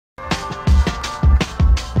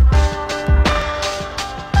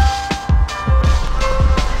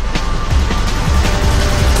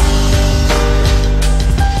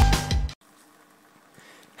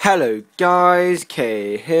Hello guys,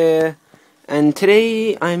 Kay here, and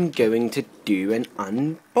today I'm going to do an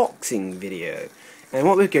unboxing video. And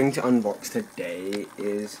what we're going to unbox today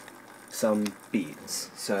is some beats.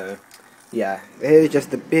 So yeah, here's just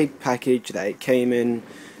the big package that it came in.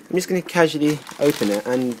 I'm just going to casually open it,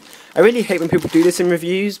 and I really hate when people do this in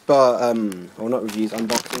reviews, but well, not reviews,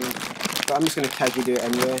 unboxing, but I'm just going to casually do it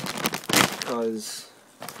anyway, because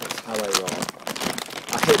that's how I roll.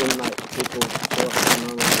 I hate when like people do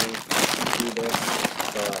this,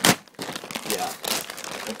 but yeah,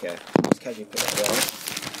 okay, let's casually put that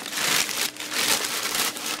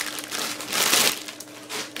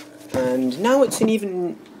there. And now it's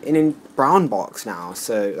in a brown box now,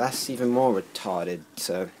 so that's even more retarded.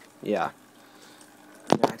 So yeah,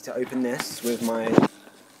 now I have to open this with my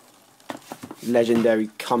legendary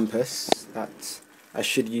compass that I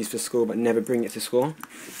should use for school but never bring it to school,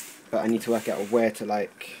 but I need to work out where to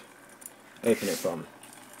like open it from.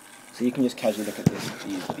 So you can just casually look at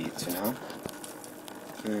these beats for now.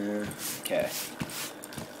 Okay.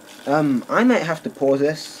 I might have to pause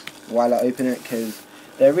this while I open it, because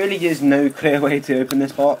there really is no clear way to open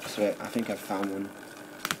this box. Wait, I think I've found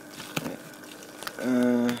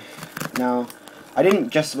one. Now, I didn't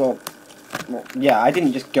just, I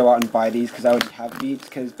didn't just go out and buy these because I already have beats,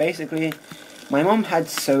 because basically my mom had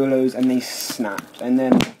solos and they snapped, and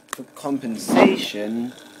then for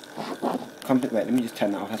compensation, wait, let me just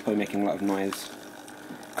turn that off, that's probably making a lot of noise.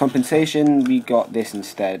 Compensation, we got this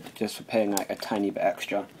instead, just for paying like a tiny bit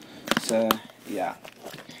extra. So, yeah.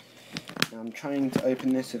 Now I'm trying to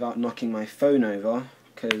open this without knocking my phone over,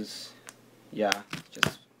 because, yeah,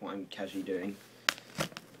 just what I'm casually doing.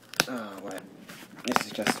 Oh, wait. This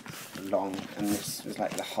is just long, and this was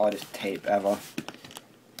like the hardest tape ever.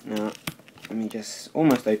 Now, let me just,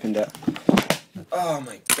 almost opened it. Oh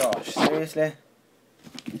my gosh, seriously?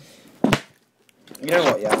 You know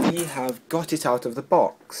what, yeah, we have got it out of the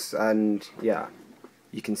box, and yeah,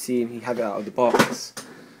 you can see we have it out of the box,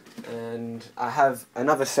 and I have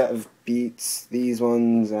another set of beats, these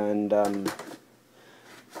ones, and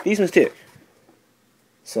these ones too.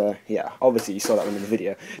 So yeah, obviously you saw that one in the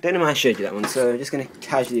video. Don't know why I showed you that one, so I'm just going to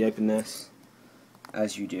casually open this,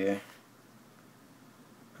 as you do.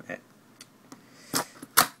 Okay.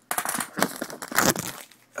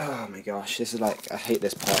 Oh my gosh, this is like, I hate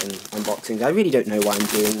this part in unboxings. I really don't know why I'm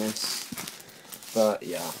doing this, but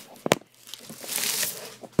yeah.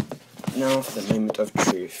 Now for the moment of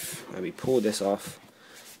truth, where we pull this off,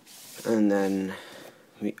 and then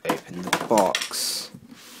we open the box.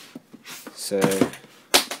 So,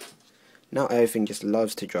 now everything just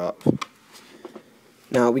loves to drop.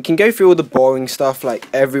 Now we can go through all the boring stuff like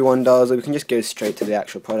everyone does, or we can just go straight to the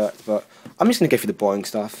actual product, but I'm just going to go through the boring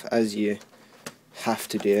stuff, as you have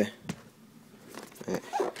to do.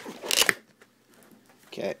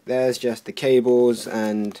 Okay, there's just the cables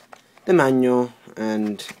and the manual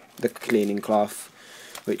and the cleaning cloth,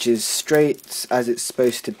 which is straight as it's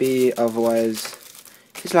supposed to be, otherwise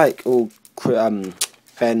it's like all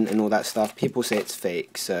bent and all that stuff. People say it's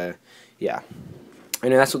fake, so yeah. I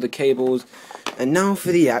know that's all the cables. And now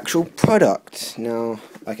for the actual product. Now,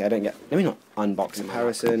 okay, let me not unbox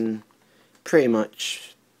comparison. Pretty much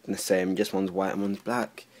the same, just one's white and one's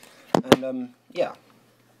black, and yeah,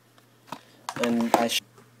 and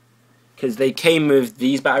because they came with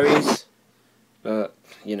these batteries, but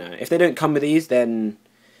you know, if they don't come with these, then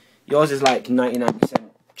yours is like 99%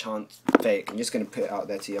 chance fake. I'm just gonna put it out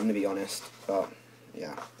there to you, I'm gonna be honest, but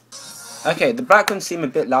yeah. Okay, the black ones seem a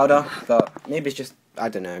bit louder, but maybe it's just, I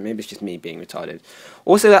don't know, maybe it's just me being retarded.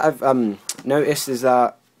 Also, that I've noticed is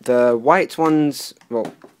that the white ones,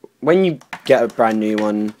 well, when you get a brand new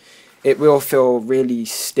one, it will feel really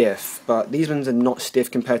stiff, but these ones are not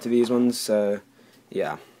stiff compared to these ones, so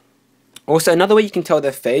yeah. Also, another way you can tell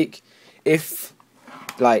they're fake, if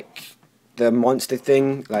like the monster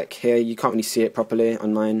thing, like here, you can't really see it properly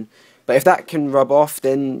on mine, but if that can rub off,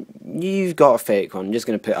 then you've got a fake one. I'm just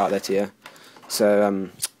going to put it out there to you. So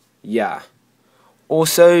yeah.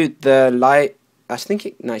 Also, the light, I think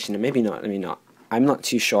it, no, actually, no, maybe not, I'm not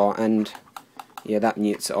too sure, and yeah, that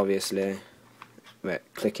mutes it, obviously. Wait,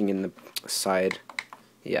 clicking in the side.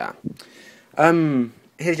 Yeah.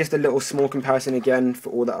 Here's just a little small comparison again for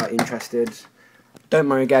all that are interested. Don't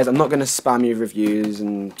worry guys, I'm not going to spam you reviews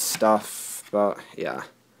and stuff, but yeah.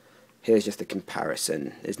 Here's just a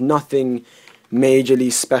comparison. There's nothing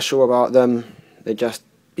majorly special about them. They're just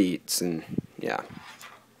beats, and yeah.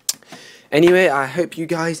 Anyway, I hope you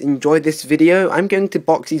guys enjoyed this video. I'm going to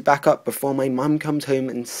box these back up before my mum comes home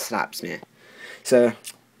and slaps me. So,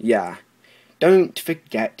 yeah. Don't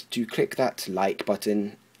forget to click that like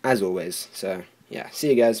button, as always. So, yeah, see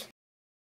you guys.